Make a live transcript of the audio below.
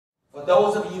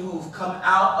those of you who've come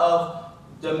out of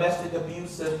domestic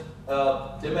abuse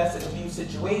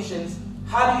situations,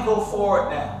 how do you go forward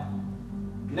now?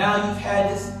 Now you've had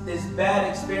this bad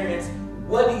experience.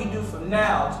 What do you do from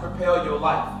now to prepare your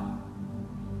life?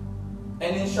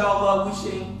 And inshallah, we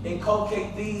should inculcate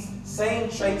these same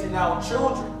traits in our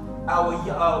children, our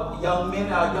young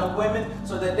men, our young women,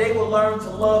 so that they will learn to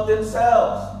love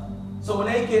themselves. So when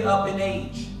they get up in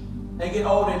age, they get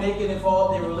older, and they get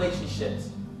involved in relationships,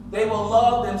 they will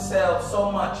love themselves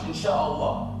so much,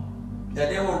 inshallah, that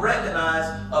they will recognize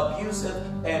abusive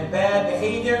and bad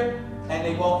behavior, and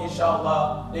they won't,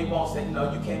 inshallah, they won't say,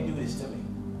 no, you can't do this to me.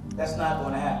 That's not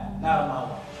going to happen. Not on my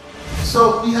watch. So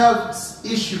we have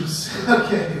issues,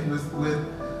 okay, with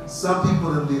some people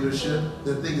in leadership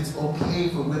that think it's okay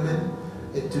for women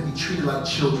to be treated like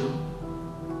children.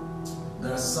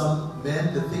 There are some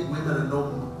men that think women are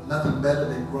nothing better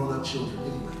than grown-up children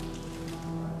anyway.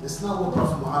 It's not what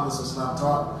Prophet Muhammad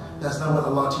taught. That's not what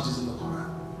Allah teaches in the Quran.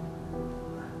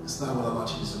 It's not what Allah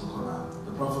teaches in the Quran.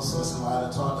 The Prophet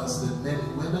taught us that men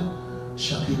and women,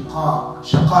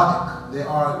 shaqa'iq, they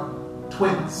are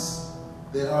twins.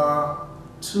 They are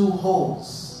two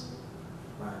wholes.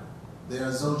 Right. They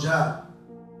are zawjan.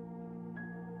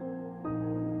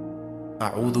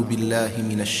 أعوذ بالله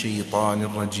من الشيطان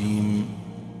الرجيم.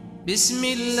 بسم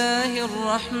الله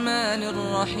الرحمن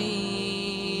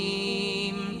الرحيم.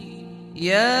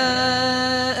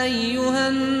 يا أيها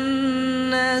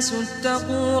الناس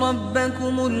اتقوا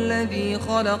ربكم الذي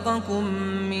خلقكم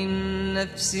من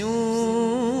نفس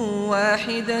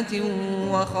واحدة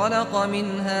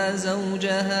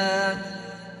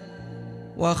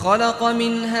وخلق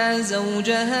منها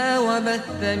زوجها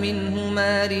وبث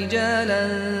منهما رجالا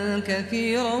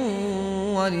كثيرا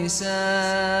ونساء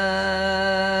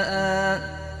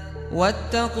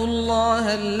واتقوا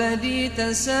الله الذي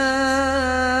تساءلون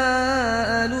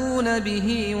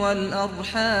به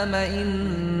والأرحام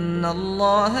إن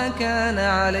الله كان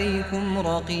عليكم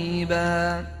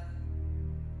رقيبا